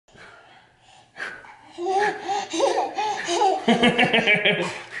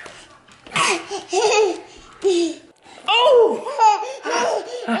Oh!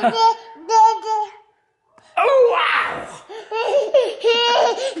 Oh, wow!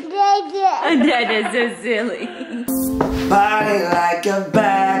 That is so silly. Body like a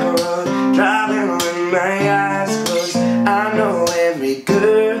back road, driving with my eyes closed. I know every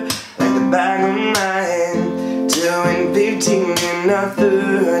girl like the back of my hand. Doing 15 and not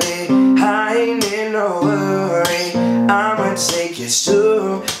 30. I ain't in no hurry. I'ma take it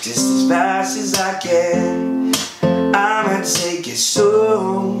slow, just as fast as I can. I'ma take it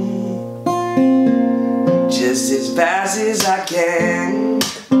slow, just as fast as I can.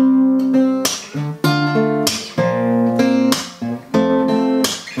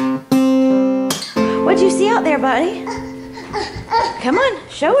 What'd you see out there, buddy? Come on,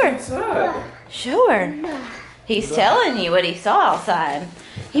 show her. Show her. He's telling you what he saw outside.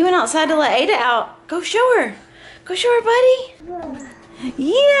 He went outside to let Ada out. Go show her. Go show her, buddy.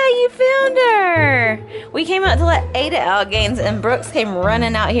 Yeah, you found her. We came out to let Ada out, Gaines, and Brooks came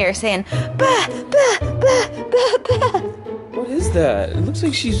running out here saying, bah, bah, bah, bah, bah. What is that? It looks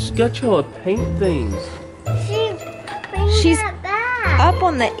like she's got y'all paint things. She's up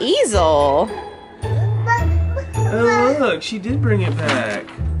on the easel. Oh, look, she did bring it back.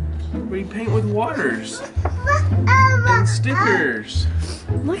 Where you paint with waters and stickers.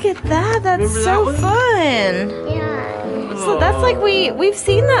 Look at that. That's Remember so that fun. Yeah. So that's like we've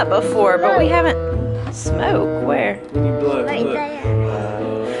seen that before, but we haven't. Smoke? Where? When you blow, Right look. there.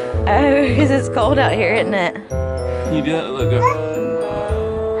 Oh, because it's cold out here, isn't it? You do that? Look.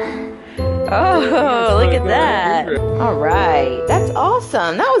 Oh, look at that. All right. That's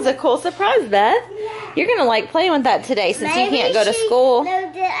awesome. That was a cool surprise, Beth. You're going to like playing with that today since you can't go to school.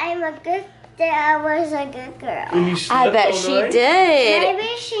 Know that I was a good girl. I bet she did.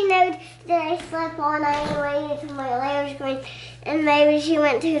 Maybe she knew that I slept all night and waited until my leg was going, and maybe she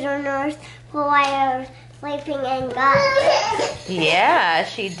went to the North Pole while I was sleeping and got it. Yeah,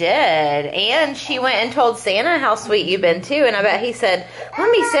 she did. And she went and told Santa how sweet you've been too, and I bet he said,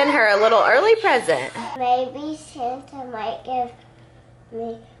 let me send her a little early present. Maybe Santa might give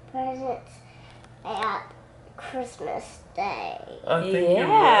me presents at Christmas Day. I think you're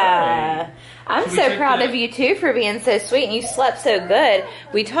Yeah. right. I'm Should we so check proud that? of you too for being so sweet, and you slept so good.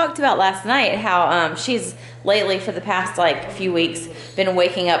 We talked about last night how she's lately for the past like few weeks been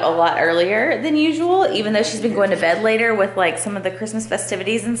waking up a lot earlier than usual, even though she's been going to bed later with like some of the Christmas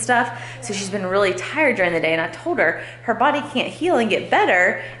festivities and stuff. So she's been really tired during the day, and I told her her body can't heal and get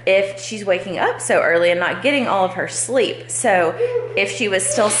better if she's waking up so early and not getting all of her sleep. So if she was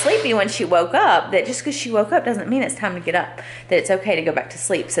still sleepy when she woke up, that just because she woke up doesn't mean it's time to get up, that it's okay to go back to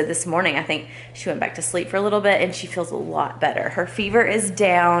sleep. So this morning I think she went back to sleep for a little bit and she feels a lot better. Her fever is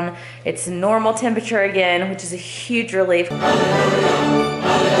down. It's normal temperature again, which is a huge relief.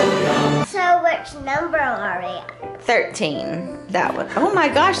 So which number are we at? 13. That one. Oh my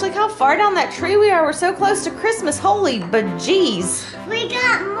gosh, look how far down that tree we are. We're so close to Christmas. Holy bejeez. We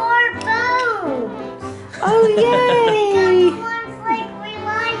got more bows. Oh yay. We got ones like we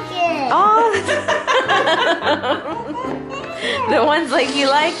like it. Oh. The ones like you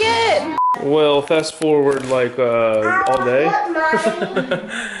like it? Well, fast forward like all day.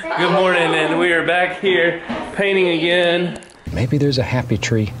 Good morning, and we are back here painting again. Maybe there's a happy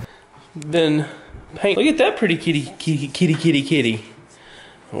tree. Then paint. Look at that pretty kitty.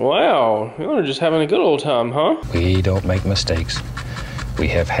 Wow, y'all are just having a good old time, huh? We don't make mistakes. We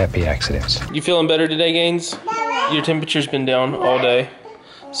have happy accidents. You feeling better today, Gaines? Your temperature's been down all day,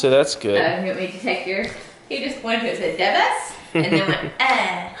 so that's good. You want me to take yours? He just pointed to it and said, Debus? And then went,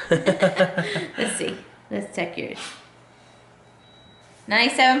 Let's see. Let's check yours.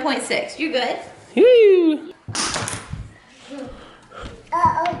 97.6. You're good. Woo!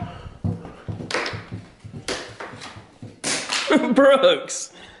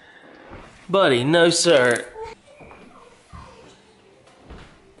 Brooks! Buddy, no sir.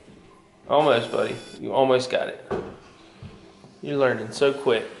 Almost, buddy. You almost got it. You're learning so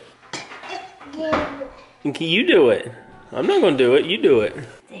quick. You do it. I'm not gonna do it. You do it.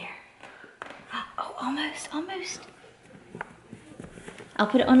 There. Oh, almost. I'll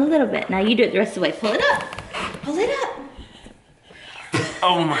put it on a little bit. Now you do it the rest of the way. Pull it up. Pull it up.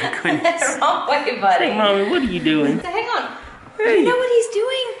 Oh my goodness. That's the wrong way, buddy. Hey, Mommy, what are you doing? Hang on. Hey. You know what he's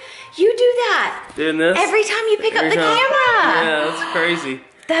doing? You do that. Doing this? Every time you pick up the camera. Yeah, that's crazy.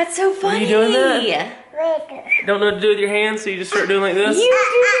 That's so funny. Are you doing that? Don't know what to do with your hands, so you just start doing like this? You do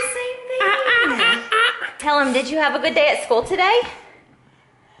the same thing. Tell him, did you have a good day at school today?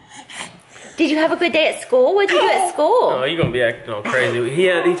 Did you have a good day at school? What did you do at school? Oh, you're gonna be acting all crazy.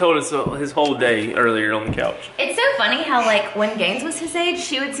 He told us his whole day earlier on the couch. It's so funny how like when Gaines was his age,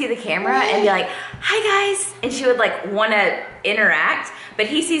 she would see the camera and be like, "Hi guys," and she would like want to interact, but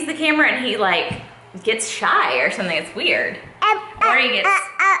he sees the camera and he like gets shy or something. It's weird. Or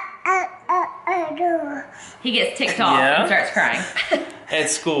he gets ticked off and starts crying. At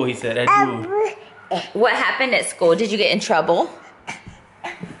school, he said. At school. What happened at school? Did you get in trouble?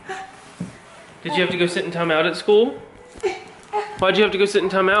 Did you have to go sit in timeout at school? Why'd you have to go sit in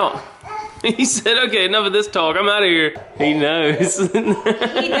timeout? He said, okay, enough of this talk. I'm out of here. He knows. He does want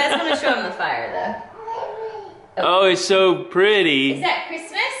to show him the fire, though. Oh, it's so pretty. Is that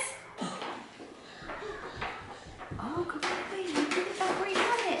Christmas? Oh, good boy. Look at that where you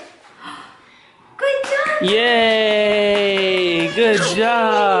got it. Good job. Yay! Good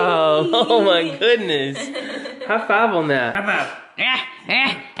job. Oh, my goodness. High five on that. High five.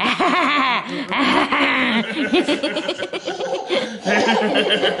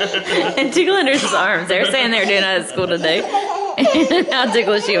 And tickle under his arms. They were saying they were doing that at school today. How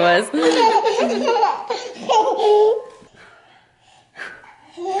ticklish she was.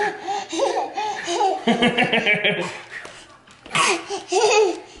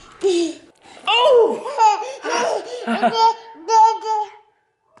 Oh!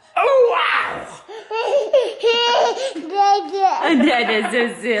 Oh, wow! That is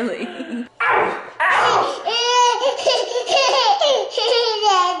so silly. Oh!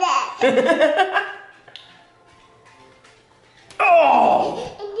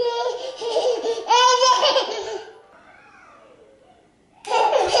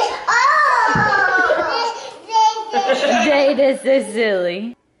 That is so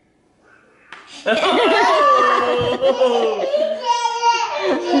silly.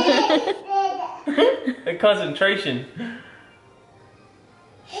 The concentration.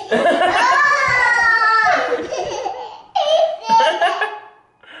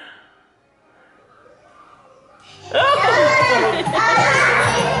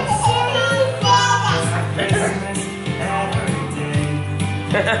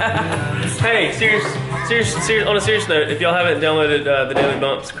 Hey, serious. On a serious note, if y'all haven't downloaded the Daily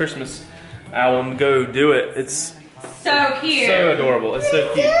Bumps Christmas album, go do it. It's So cute. so adorable. It's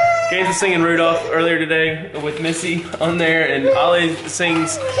so cute. Gaines was singing Rudolph earlier today with Missy on there, and Ollie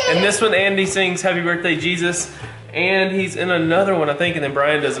sings, and this one Andy sings Happy Birthday Jesus, and he's in another one I think, and then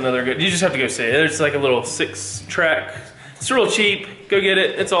Brian does another good. You just have to go see it. It's like a little 6-track. It's real cheap. Go get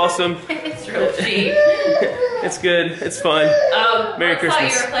it. It's awesome. It's real cheap. It's good. It's fun. Oh, Merry I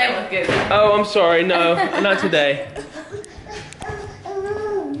Christmas. thought you were playing with Google. Oh, I'm sorry. No, not today.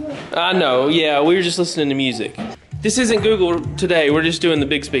 I know. Yeah, we were just listening to music. This isn't Google today. We're just doing the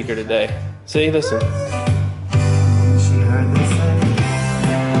big speaker today. See, listen. She heard them say,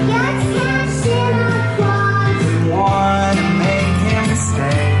 we want to make him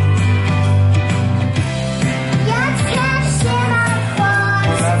stay.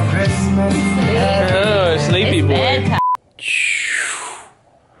 We'll have Christmas Oh, sleepy It's boy. bedtime.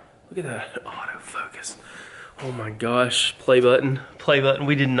 Look at that autofocus. Oh my gosh. Play button. Play button.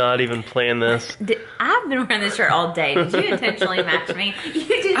 We did not even plan this. I've been wearing this shirt all day. Did you intentionally match me? You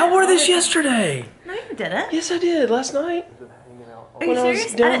did. I wore this yesterday. No, you didn't. Yes, I did. Last night. Are you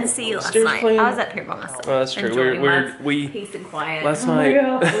serious? I didn't see you last night. I was up here by myself. Oh, that's true. Enjoying We peace and quiet. last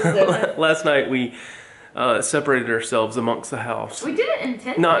night. Last night we separated ourselves amongst the house. We didn't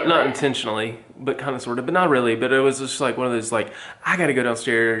intentionally. Not intentionally, but kind of sort of, but not really. But it was just like one of those like I got to go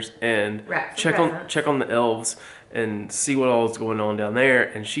downstairs and Wrap some check presents. on the elves and see what all is going on down there.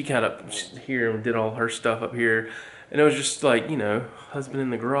 And she got up here and did all her stuff up here, and it was just like, you know, husband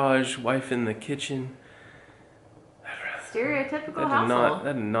in the garage, wife in the kitchen. Stereotypical household.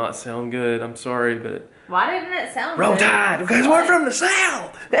 That did not sound good. I'm sorry, but Why didn't it sound Roll good? Tide because we're from the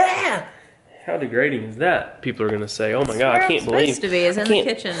South. Yeah. How degrading is that? People are gonna say, "Oh my God, I can't believe." Supposed to be is in the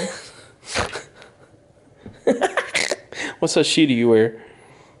kitchen. What size shoe do you wear?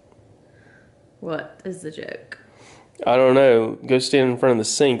 What is the joke? I don't know. Go stand in front of the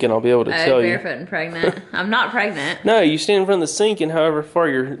sink and I'll be able to tell you. Barefoot and pregnant. I'm not pregnant. No, you stand in front of the sink and however far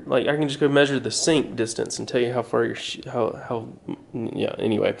you're, like, I can just go measure the sink distance and tell you how far yeah,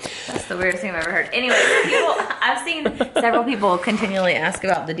 anyway. That's the weirdest thing I've ever heard. Anyway, I've seen several people continually ask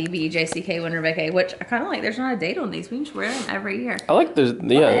about the DBJCK Winter Vacay, which I kind of like. There's not a date on these. We can just wear them every year. I like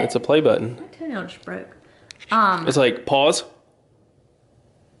it's a play button. My toenail just broke. It's like, pause.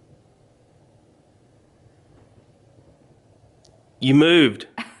 You moved.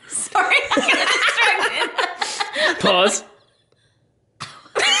 Sorry, I got distracted. Pause.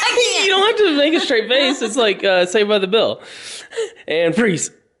 You don't have to make a straight face. It's like Saved by the Bell. And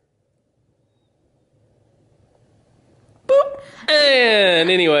freeze. And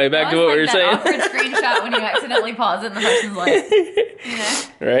anyway, back to what we were saying. Awkward screenshot when you accidentally pause it and the person's like, you know?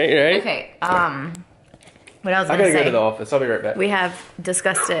 Right. Okay. What else? I gotta go to the office. I'll be right back. We have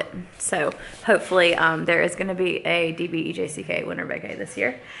discussed it, so hopefully there is going to be a DBEJCK winter vacay this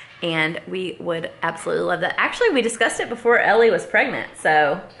year, and we would absolutely love that. Actually, we discussed it before Ellie was pregnant,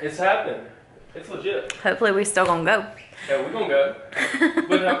 so It's happening. It's legit. hopefully we still gonna go. Yeah, we're gonna go.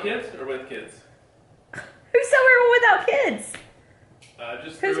 Without kids or with kids? Who said we were without kids?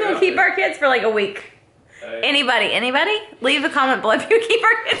 Just Who's threw it gonna out keep there. our kids for like a week? Anybody? Leave a comment below if you keep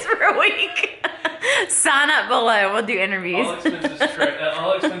our kids for a week. Sign up below. We'll do interviews.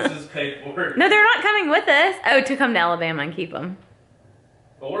 All expenses paid for. No, they're not coming with us. Oh, to come to Alabama and keep them.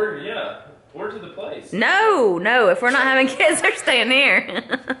 Or to the place. No. If we're not having kids, they're staying here.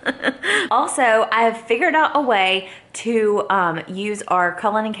 Also, I've figured out a way to use our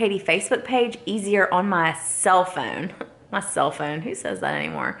Cullen and Katie Facebook page easier on my cell phone. My cell phone. Who says that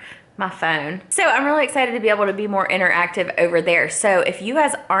anymore? My phone. So I'm really excited to be able to be more interactive over there. So if you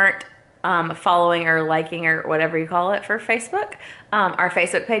guys aren't following or liking or whatever you call it for Facebook, our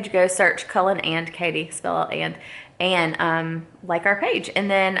Facebook page, go search Cullen and Katie, spell out and like our page.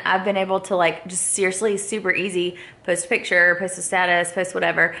 And then I've been able to like just seriously super easy post a picture, post a status, post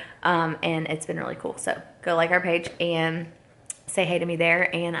whatever, and it's been really cool. So go like our page and say hey to me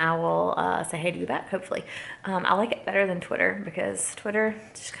there, and I will say hey to you back, hopefully. I like it better than Twitter because Twitter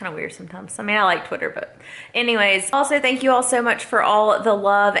is just kind of weird sometimes. I mean, I like Twitter, but anyways. Also, thank you all so much for all the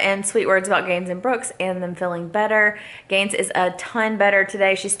love and sweet words about Gaines and Brooks and them feeling better. Gaines is a ton better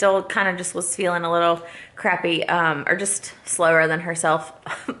today. She still kind of just was feeling a little crappy or just slower than herself.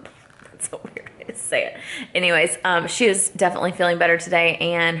 That's so weird to say it. Anyways, she was definitely feeling better today,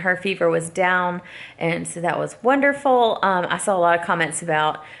 and her fever was down, and so that was wonderful. I saw a lot of comments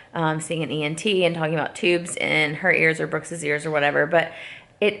about seeing an ENT and talking about tubes in her ears or Brooks's ears or whatever, but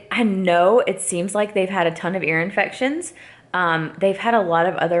I know it seems like they've had a ton of ear infections. They've had a lot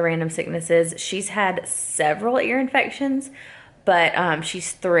of other random sicknesses. She's had several ear infections, but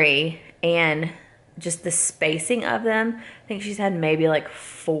she's 3, and just the spacing of them, I think she's had maybe like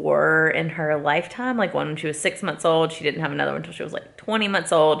 4 in her lifetime. Like one when she was 6 months old. She didn't have another one until she was like 20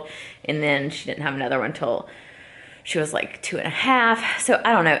 months old. And then she didn't have another one until she was like 2.5. So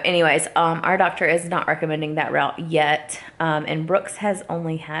I don't know. Anyways, our doctor is not recommending that route yet. And Brooks has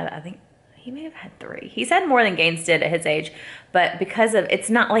only had, I think, he may have had 3. He's had more than Gaines did at his age, but because of, it's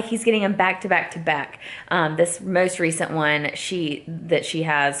not like he's getting them back to back to back. This most recent one that she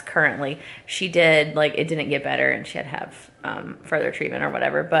has currently, she did, like, it didn't get better and she had to have further treatment or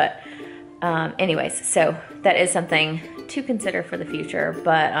whatever. But anyways, so that is something to consider for the future.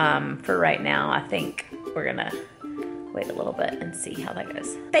 But for right now, I think we're gonna wait a little bit and see how that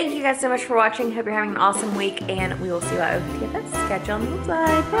goes. Thank you guys so much for watching. Hope you're having an awesome week, and we will see you at OTFS. Catch you on the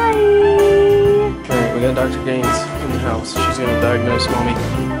website. Bye. Alright, we got Dr. Gaines in the house. She's gonna diagnose mommy.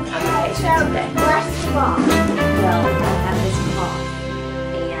 Okay, So, what's wrong? well, I have this cough,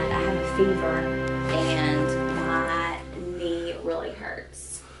 and I have a fever,